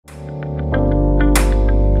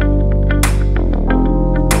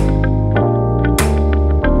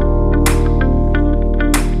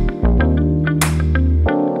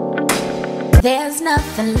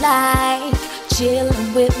nothing like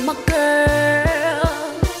chilling with my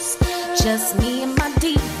girls. Just me and my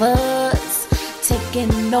divas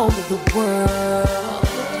taking over the world.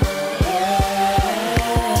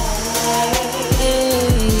 Hey,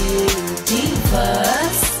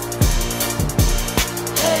 divas.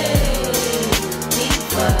 Hey,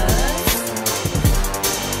 divas.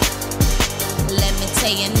 Let me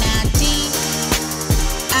tell you now.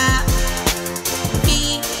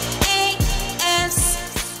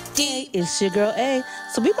 It's your girl A.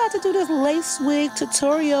 So we about to do this lace wig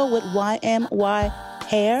tutorial with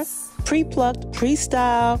ymyhair, pre-plucked,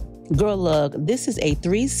 pre-styled. Girl, look, this is a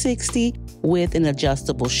 360 with an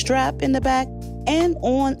adjustable strap in the back and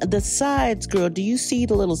on the sides. Girl, do you see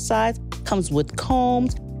the little sides? Comes with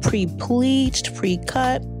combs, pre-pleached,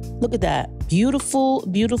 pre-cut. Look at that. Beautiful,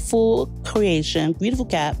 beautiful creation. Beautiful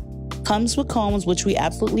cap. Comes with combs, which we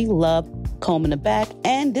absolutely love. Comb in the back.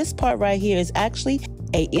 And this part right here is actually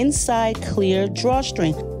a inside clear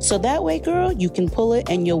drawstring. So that way, girl, you can pull it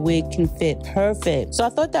and your wig can fit perfect. So I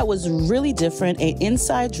thought that was really different. A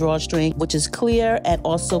inside drawstring, which is clear and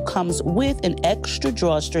also comes with an extra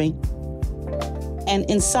drawstring. And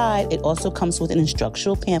inside, it also comes with an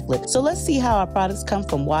instructional pamphlet. So let's see how our products come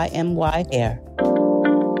from ymyhair.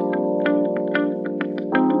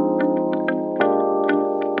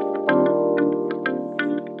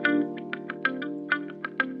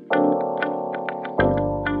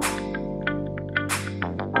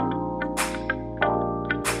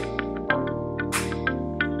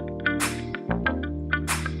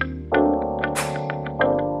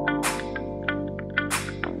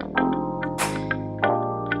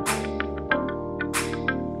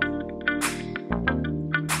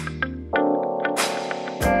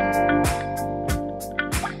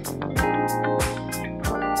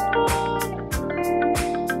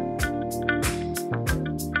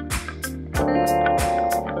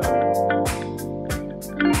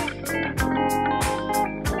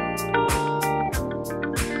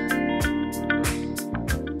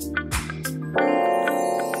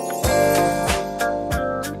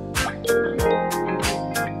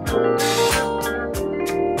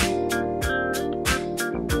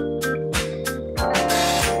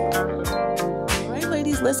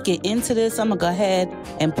 Let's get into this. I'm gonna go ahead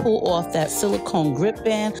and pull off that silicone grip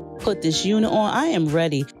band, put this unit on. I am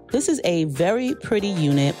ready. This is a very pretty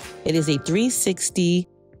unit. It is a 360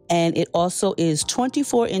 and it also is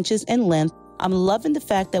 24 inches in length. I'm loving the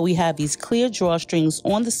fact that we have these clear drawstrings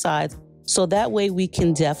on the sides, so that way we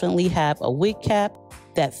can definitely have a wig cap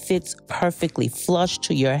that fits perfectly flush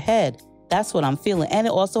to your head. That's what I'm feeling. And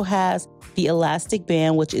it also has the elastic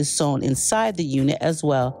band, which is sewn inside the unit as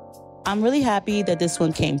well. I'm really happy that this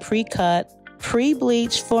one came pre-cut,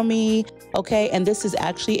 pre-bleached for me, okay? And this is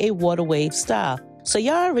actually a water wave style. So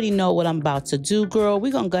y'all already know what I'm about to do, girl.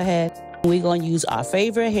 We're gonna go ahead and we're gonna use our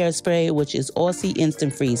favorite hairspray, which is Aussie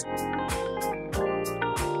Instant Freeze.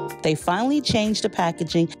 They finally changed the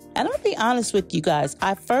packaging. And I'm gonna be honest with you guys.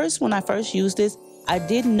 When I first used this, I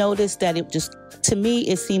did notice that it just, to me,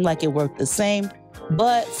 it seemed like it worked the same.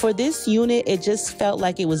 But for this unit, it just felt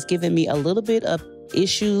like it was giving me a little bit of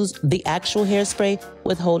issues, the actual hairspray,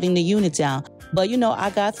 with holding the unit down. But you know, I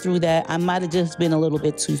got through that. I might have just been a little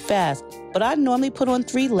bit too fast. But I normally put on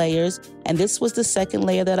 3 layers, and this was the second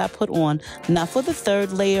layer that I put on. Now for the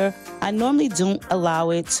third layer, I normally don't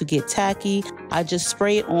allow it to get tacky. I just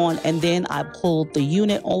spray it on, and then I pull the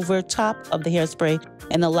unit over top of the hairspray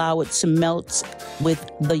and allow it to melt with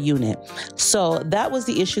the unit. So that was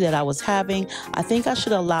the issue that I was having. I think I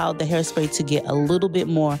should allow the hairspray to get a little bit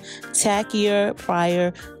more tackier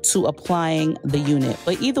prior to applying the unit.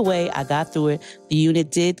 But either way, I got through it. The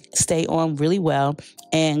unit did stay on really well.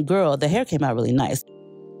 And girl, the hair came out really nice.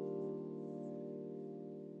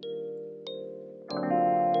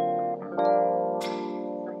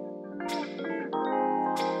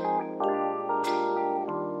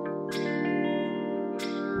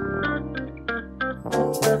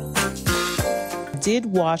 Did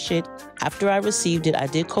wash it after I received it. I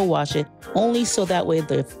did co-wash it only so that way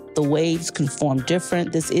the waves can form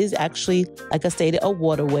different. This is actually, like I stated, a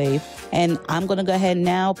water wave, and I'm gonna go ahead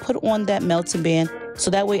now put on that melting band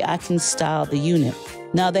so that way I can style the unit.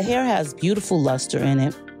 Now the hair has beautiful luster in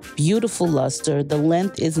it, beautiful luster. The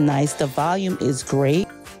length is nice, the volume is great.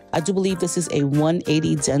 I do believe this is a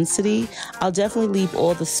 180 density. I'll definitely leave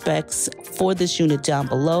all the specs for this unit down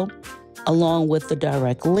below, along with the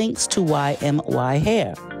direct links to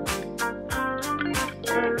ymyhair.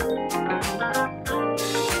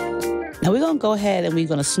 Now we're gonna go ahead and we're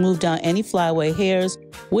gonna smooth down any flyaway hairs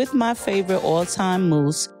with my favorite all-time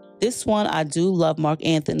mousse. This one, I do love Marc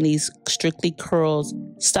Anthony's Strictly Curls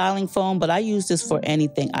styling foam, but I use this for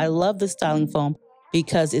anything. I love the styling foam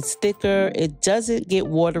because it's thicker, it doesn't get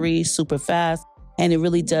watery super fast, and it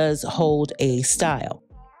really does hold a style.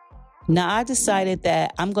 Now I decided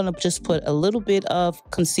that I'm gonna just put a little bit of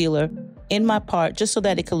concealer in my part just so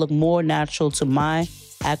that it can look more natural to my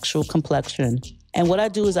actual complexion. And what I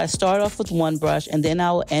do is I start off with one brush and then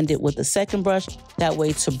I'll end it with the second brush, that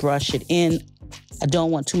way to brush it in. I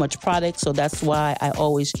don't want too much product, so that's why I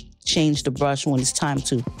always change the brush when it's time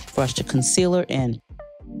to brush the concealer in.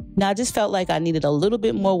 Now I just felt like I needed a little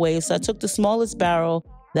bit more wave, so I took the smallest barrel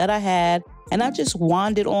that I had and I just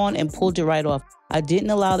wand it on and pulled it right off. I didn't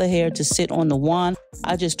allow the hair to sit on the wand.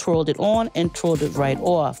 I just twirled it on and twirled it right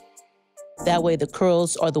off. That way the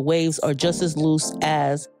curls or the waves are just as loose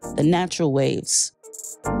as the natural waves.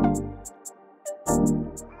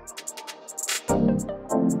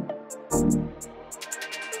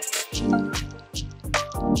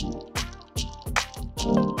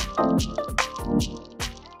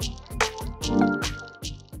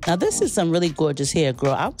 Now this is some really gorgeous hair,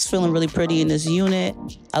 girl. I was feeling really pretty in this unit.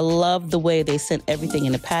 I love the way they sent everything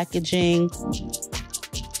in the packaging.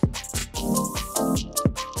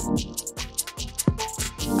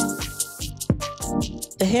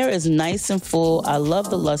 The hair is nice and full. I love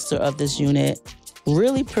the luster of this unit.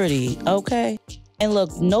 Really pretty, okay? And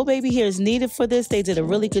look, no baby hair is needed for this. They did a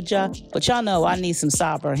really good job, but y'all know I need some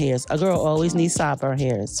sideburn hairs. A girl always needs sideburn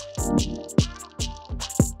hairs.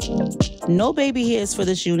 No baby hairs for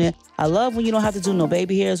this unit. I love when you don't have to do no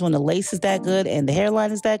baby hairs when the lace is that good and the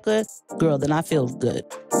hairline is that good. Girl, then I feel good.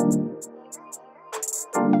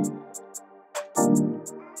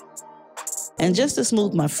 And just to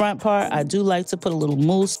smooth my front part, I do like to put a little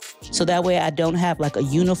mousse so that way I don't have like a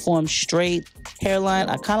uniform straight hairline.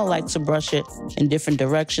 I kind of like to brush it in different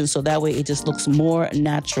directions so that way it just looks more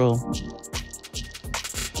natural.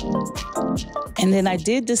 And then I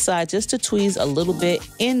did decide just to tweeze a little bit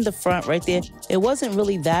in the front right there. It wasn't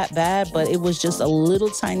really that bad, but it was just a little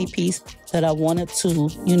tiny piece that I wanted to,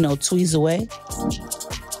 you know, tweeze away.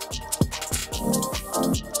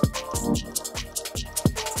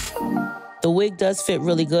 The wig does fit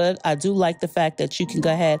really good. I do like the fact that you can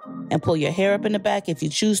go ahead and pull your hair up in the back if you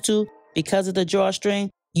choose to. Because of the drawstring,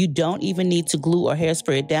 you don't even need to glue or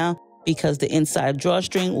hairspray it down because the inside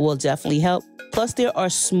drawstring will definitely help. Plus, there are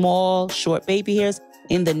small, short baby hairs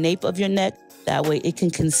in the nape of your neck. That way it can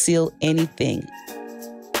conceal anything.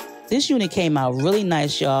 This unit came out really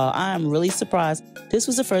nice, y'all. I'm really surprised. This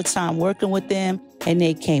was the first time working with them and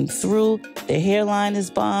they came through. Their hairline is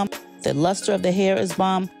bomb. The luster of the hair is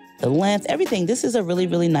bomb. The length, everything. This is a really,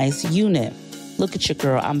 really nice unit. Look at your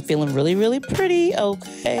girl. I'm feeling really, really pretty,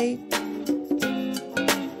 okay?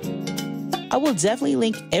 I will definitely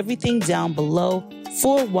link everything down below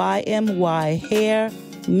for ymyhair.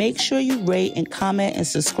 Make sure you rate and comment and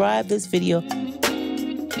subscribe this video.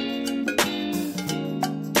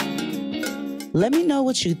 Let me know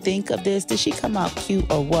what you think of this. Did she come out cute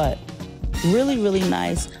or what? Really, really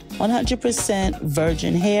nice. 100%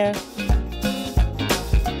 virgin hair.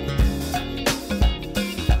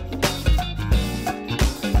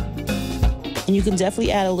 And you can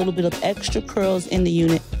definitely add a little bit of extra curls in the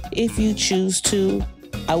unit if you choose to.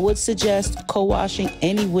 I would suggest co-washing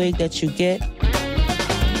any wig that you get.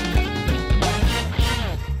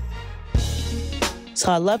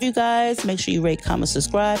 So I love you guys. Make sure you rate, comment,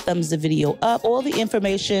 subscribe, thumbs the video up. All the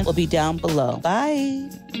information will be down below. Bye.